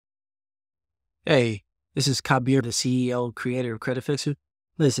Hey, this is Kabir, the CEO, creator of Creditfixrr.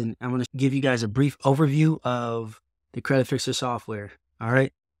 Listen, I'm going to give you guys a brief overview of the Creditfixrr software. All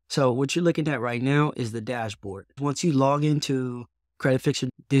right. So what you're looking at right now is the dashboard. Once you log into Creditfixrr,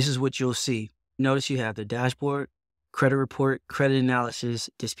 this is what you'll see. Notice you have the dashboard, credit report, credit analysis,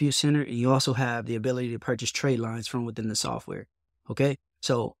 dispute center, and you also have the ability to purchase trade lines from within the software. Okay.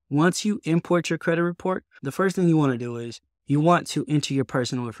 So once you import your credit report, the first thing you want to do is you want to enter your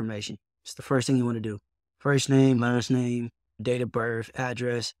personal information. It's the first thing you want to do. First name, last name, date of birth,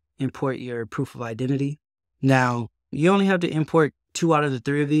 address, import your proof of identity. Now, you only have to import 2 out of the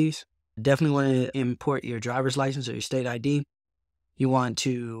 3 of these. Definitely want to import your driver's license or your state ID. You want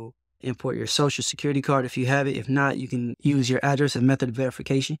to import your social security card if you have it. If not, you can use your address as method of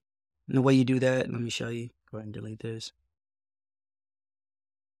verification. And the way you do that, let me show you. Go ahead and delete this.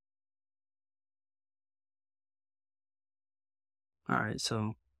 All right,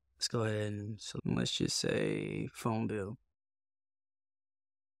 so let's go ahead and let's just say phone bill.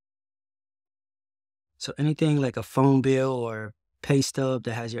 So anything like a phone bill or pay stub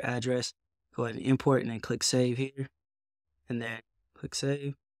that has your address, go ahead and import and then click save here. And then click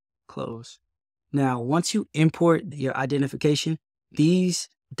save, close. Now, once you import your identification, these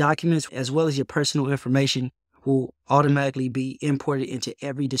documents as well as your personal information will automatically be imported into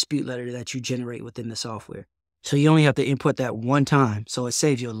every dispute letter that you generate within the software. So you only have to input that one time. So it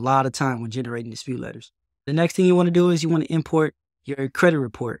saves you a lot of time when generating dispute letters. The next thing you want to do is you want to import your credit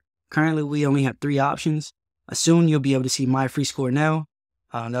report. Currently, we only have 3 options. Soon you'll be able to see My Free Score Now.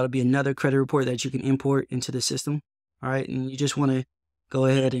 That'll be another credit report that you can import into the system. All right, and you just want to go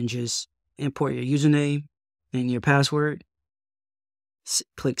ahead and just import your username and your password.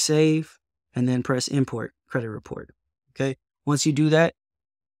 Click Save, and then press Import Credit Report. Okay, once you do that,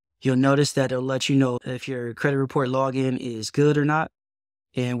 you'll notice that it'll let you know if your credit report login is good or not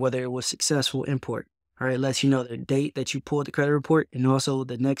and whether it was successful import. All right, it lets you know the date that you pulled the credit report and also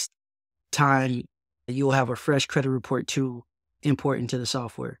the next time you'll have a fresh credit report to import into the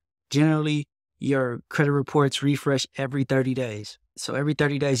software. Generally, your credit reports refresh every 30 days. So every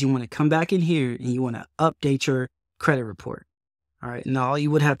 30 days, you want to come back in here and you want to update your credit report. All right, now all you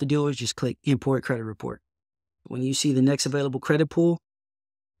would have to do is just click Import Credit Report. When you see the next available credit pool,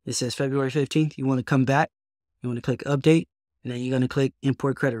 it says February 15th, you want to come back, you want to click Update, and then you're going to click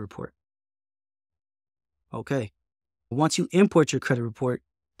Import Credit Report. Okay. Once you import your credit report,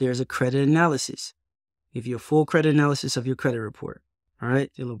 there's a credit analysis. Give you a full credit analysis of your credit report. All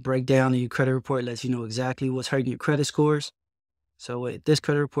right. It'll break down your credit report, lets you know exactly what's hurting your credit scores. So this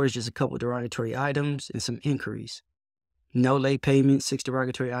credit report is just a couple derogatory items and some inquiries. No late payments, 6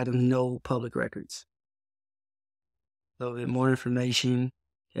 derogatory items, no public records. A little bit more information,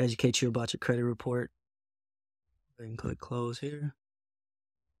 educate you about your credit report. Go ahead and click close here.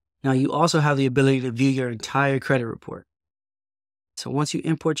 Now you also have the ability to view your entire credit report. So once you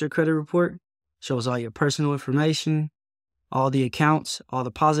import your credit report, shows all your personal information, all the accounts, all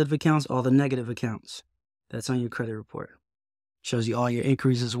the positive accounts, all the negative accounts. That's on your credit report. Shows you all your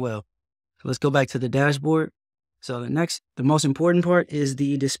inquiries as well. So let's go back to the dashboard. So the most important part is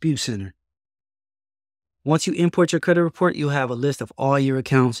the dispute center. Once you import your credit report, you'll have a list of all your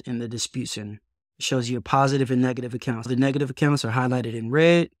accounts in the dispute center. It shows you your positive and negative accounts. The negative accounts are highlighted in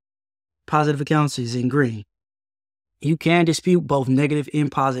red. Positive accounts is in green. You can dispute both negative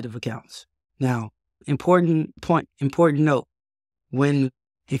and positive accounts. Now, important note,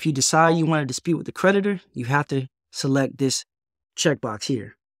 if you decide you want to dispute with the creditor, you have to select this checkbox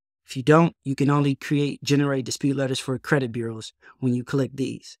here. If you don't, you can only generate dispute letters for credit bureaus when you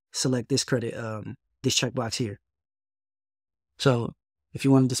select this checkbox here. So if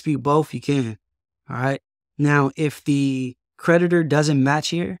you want to dispute both, you can. All right. Now, if the creditor doesn't match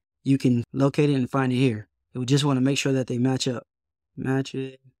here, you can locate it and find it here. We just want to make sure that they match up.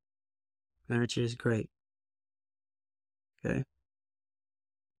 Matches, great. Okay.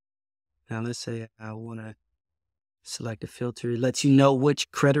 Now let's say I want to select a filter. It lets you know which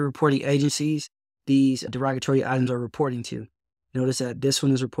credit reporting agencies these derogatory items are reporting to. Notice that this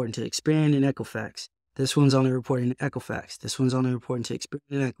one is reporting to Experian and Equifax. This one's only reporting to Equifax. This one's only reporting to Experian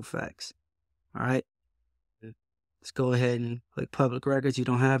and Equifax. All right. Let's go ahead and click public records. You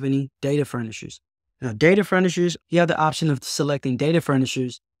don't have any data furnishers. Now, data furnishers, you have the option of selecting data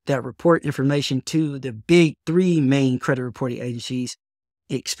furnishers that report information to the big 3 main credit reporting agencies,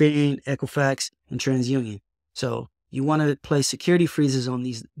 Experian, Equifax, and TransUnion. So you want to place security freezes on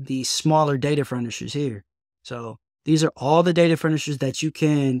these smaller data furnishers here. So these are all the data furnishers that you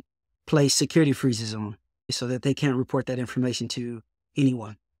can place security freezes on so that they can't report that information to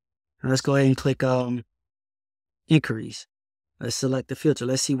anyone. Now let's go ahead and click inquiries. Let's select the filter.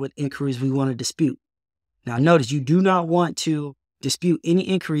 Let's see what inquiries we want to dispute. Now notice you do not want to dispute any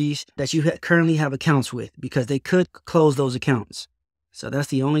inquiries that you currently have accounts with, because they could close those accounts. So that's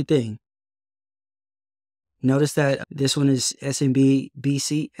the only thing. Notice that this one is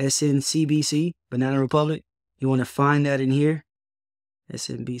SNCBC, Banana Republic. You want to find that in here.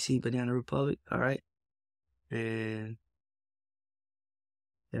 SNBC, Banana Republic. All right. And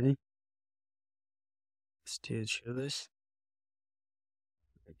okay. Still show this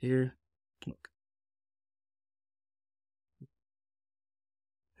right here. Look.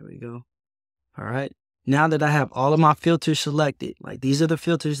 There we go. All right. Now that I have all of my filters selected, like these are the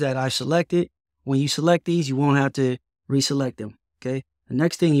filters that I selected. When you select these, you won't have to reselect them. Okay. The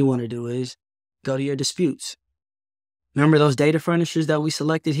next thing you want to do is go to your disputes. Remember those data furnishers that we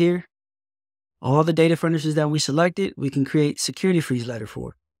selected here? All the data furnishers that we selected, we can create security freeze letter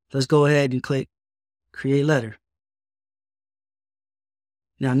for. Let's go ahead and click create letter.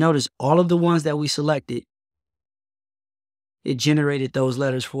 Now notice all of the ones that we selected, it generated those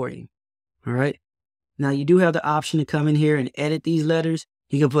letters for you. All right. Now you do have the option to come in here and edit these letters.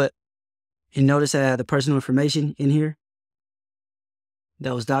 You can put, and notice I have the personal information in here,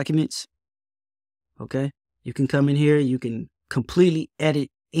 those documents. Okay. You can come in here, you can completely edit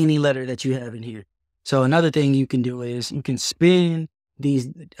any letter that you have in here. So another thing you can do is you can spin these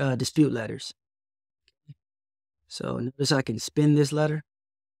dispute letters. So notice I can spin this letter.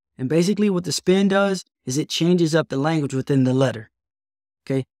 And basically what the spin does is it changes up the language within the letter.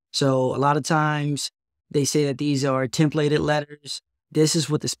 Okay. So a lot of times they say that these are templated letters. This is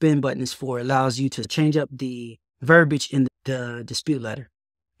what the spin button is for. It allows you to change up the verbiage in the dispute letter.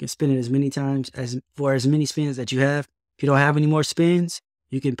 You can spin it as many times for as many spins that you have. If you don't have any more spins,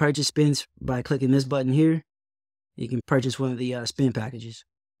 you can purchase spins by clicking this button here. You can purchase one of the spin packages.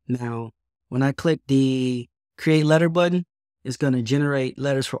 Now, when I click the create letter button, it's going to generate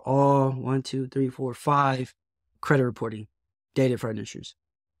letters for all 1, 2, 3, 4, 5 credit reporting data furnishers.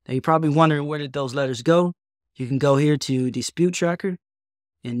 Now, you're probably wondering, where did those letters go? You can go here to dispute tracker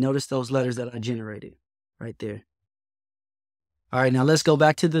and notice those letters that I generated right there. All right, now let's go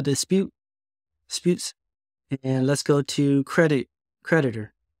back to the disputes, and let's go to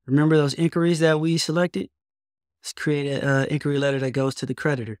creditor. Remember those inquiries that we selected? Let's create an inquiry letter that goes to the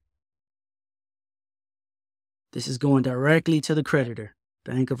creditor. This is going directly to the creditor,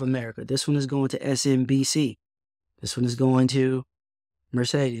 Bank of America. This one is going to SMBC. This one is going to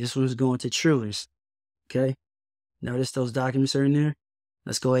Mercedes. This one is going to Truist. Okay. Notice those documents are in there.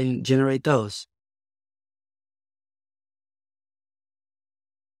 Let's go ahead and generate those.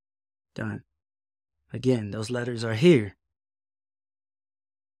 Done. Again, those letters are here.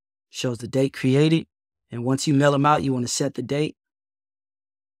 Shows the date created. And once you mail them out, you want to set the date.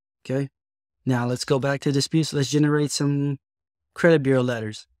 Okay. Now let's go back to disputes. Let's generate some credit bureau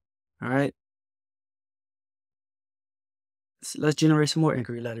letters. All right. Let's generate some more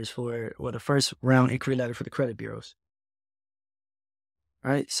inquiry letters for, well, the first round inquiry letter for the credit bureaus.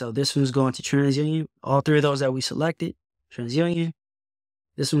 All right. So this one's going to TransUnion. All three of those that we selected, TransUnion.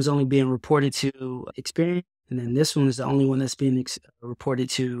 This one's only being reported to Experian. And then this one is the only one that's being reported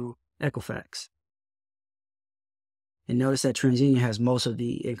to Equifax. And notice that TransUnion has most of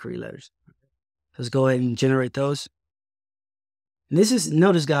the inquiry letters. Let's go ahead and generate those. And this is,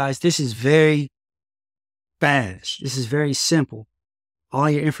 notice guys, this is very fast. This is very simple. All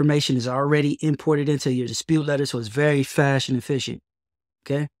your information is already imported into your dispute letter, so it's very fast and efficient.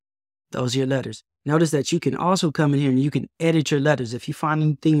 Okay? Those are your letters. Notice that you can also come in here and you can edit your letters. If you find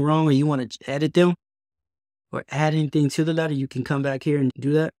anything wrong or you want to edit them or add anything to the letter, you can come back here and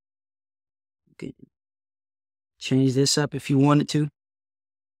do that. Okay. Change this up if you wanted to.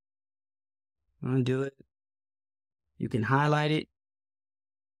 Undo it. You can highlight it.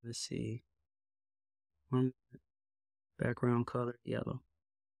 Let's see. Background color, yellow.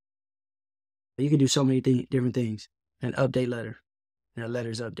 You can do so many different things. An update letter. That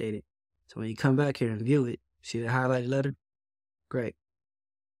letter's updated. So when you come back here and view it, see the highlighted letter? Great.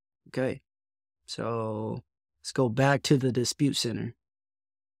 Okay. So let's go back to the dispute center.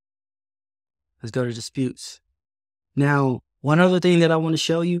 Let's go to disputes. Now, one other thing that I want to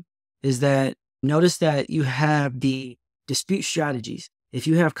show you is that notice that you have the dispute strategies. If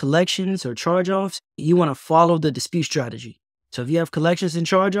you have collections or charge-offs, you want to follow the dispute strategy. So if you have collections and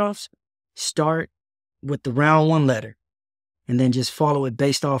charge-offs, start with the round 1 letter and then just follow it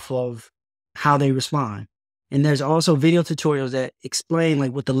based off of how they respond. And there's also video tutorials that explain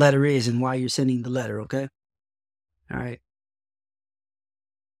like what the letter is and why you're sending the letter, okay? All right.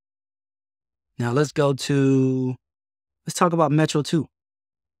 Now let's talk about Metro 2.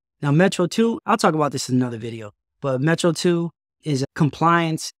 Now Metro 2, I'll talk about this in another video, but Metro 2, is a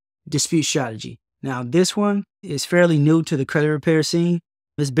compliance dispute strategy. Now, this one is fairly new to the credit repair scene.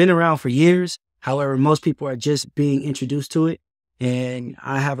 It's been around for years. However, most people are just being introduced to it. And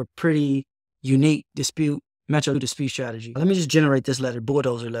I have a pretty unique metro dispute strategy. Let me just generate this letter,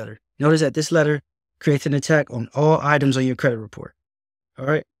 bulldozer letter. Notice that this letter creates an attack on all items on your credit report. All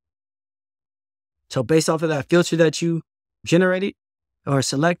right. So based off of that filter that you generated or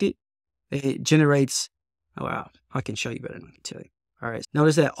selected, it generates, oh, wow, I can show you better than I can tell you. All right.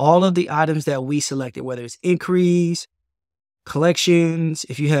 Notice that all of the items that we selected, whether it's inquiries, collections,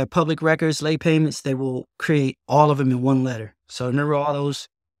 if you have public records, late payments, they will create all of them in one letter. So remember all those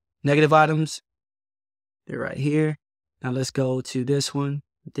negative items? They're right here. Now let's go to this one.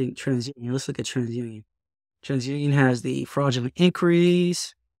 I think TransUnion. Let's look at TransUnion. TransUnion has the fraudulent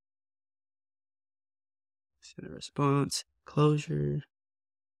inquiries. Send a response, closure.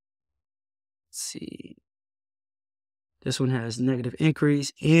 Let's see. This one has negative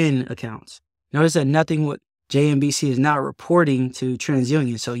inquiries in accounts. Notice that nothing with JMBC is not reporting to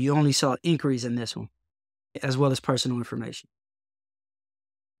TransUnion, so you only saw inquiries in this one, as well as personal information.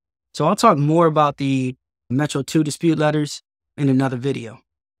 So I'll talk more about the Metro 2 dispute letters in another video.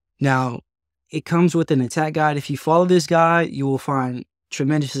 Now, it comes with an attack guide. If you follow this guide, you will find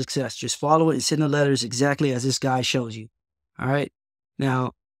tremendous success. Just follow it and send the letters exactly as this guide shows you. All right.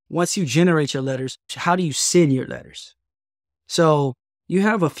 Now, once you generate your letters, how do you send your letters? So you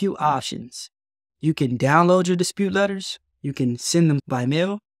have a few options. You can download your dispute letters. You can send them by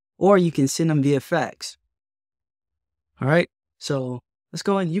mail, or you can send them via fax. All right. So let's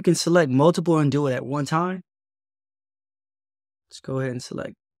go ahead and you can select multiple and do it at one time. Let's go ahead and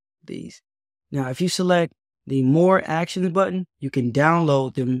select these. Now, if you select the More Actions button, you can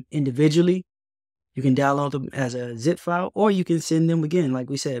download them individually. You can download them as a zip file, or you can send them again, like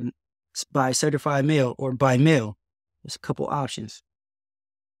we said, by certified mail or by mail. There's a couple options.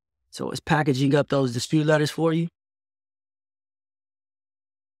 So it's packaging up those dispute letters for you.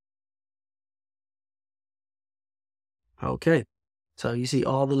 Okay. So you see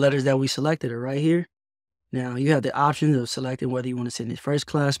all the letters that we selected are right here. Now you have the options of selecting whether you want to send it first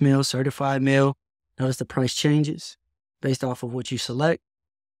class mail, certified mail. Notice the price changes based off of what you select.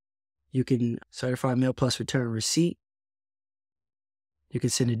 You can certified mail plus return receipt. You can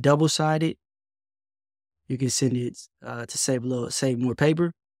send it double-sided. You can send it to save more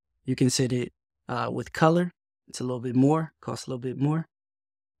paper. You can send it with color. It's a little bit more, costs a little bit more.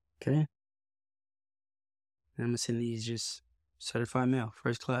 Okay. And I'm gonna send these just certified mail,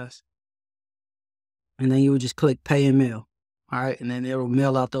 first class. And then you would just click pay and mail. All right. And then it will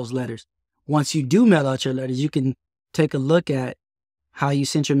mail out those letters. Once you do mail out your letters, you can take a look at how you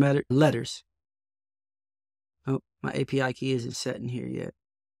sent your letters. Oh, my API key isn't set in here yet.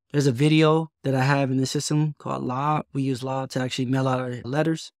 There's a video that I have in the system called Log. We use Log to actually mail out our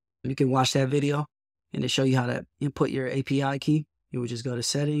letters. You can watch that video and to show you how to input your API key. You would just go to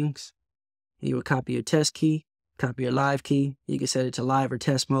settings. And you would copy your test key, copy your live key. You can set it to live or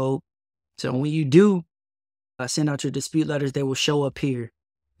test mode. So when you do send out your dispute letters, they will show up here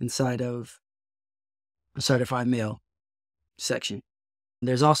inside of a certified mail section.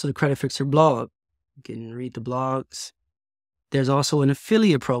 There's also the Creditfixrr blog. You can read the blogs. There's also an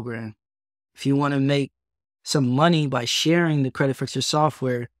affiliate program. If you want to make some money by sharing the Creditfixrr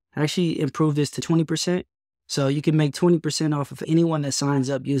software, actually improve this to 20%. So you can make 20% off of anyone that signs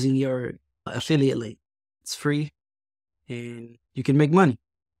up using your affiliate link. It's free and you can make money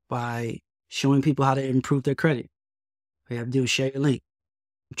by showing people how to improve their credit. All you have to do is share your link.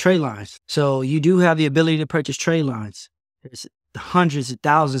 Trade lines. So you do have the ability to purchase trade lines. There's hundreds of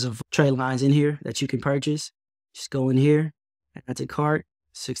thousands of trade lines in here that you can purchase. Just go in here, add to cart,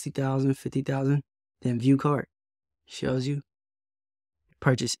 60,000, 50,000, then view cart. Shows you.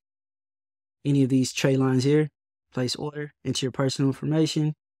 Purchase any of these trade lines here, place order, enter your personal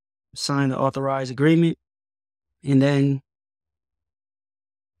information, sign the authorized agreement, and then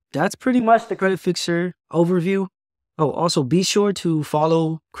that's pretty much the Creditfixrr overview. Oh, also be sure to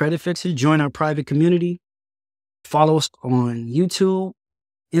follow Creditfixrr, join our private community. Follow us on YouTube,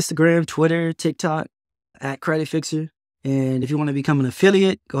 Instagram, Twitter, TikTok at Creditfixrr. And if you want to become an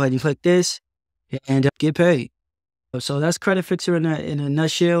affiliate, go ahead and click this and get paid. So that's Creditfixrr in a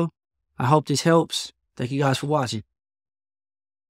nutshell. I hope this helps. Thank you guys for watching.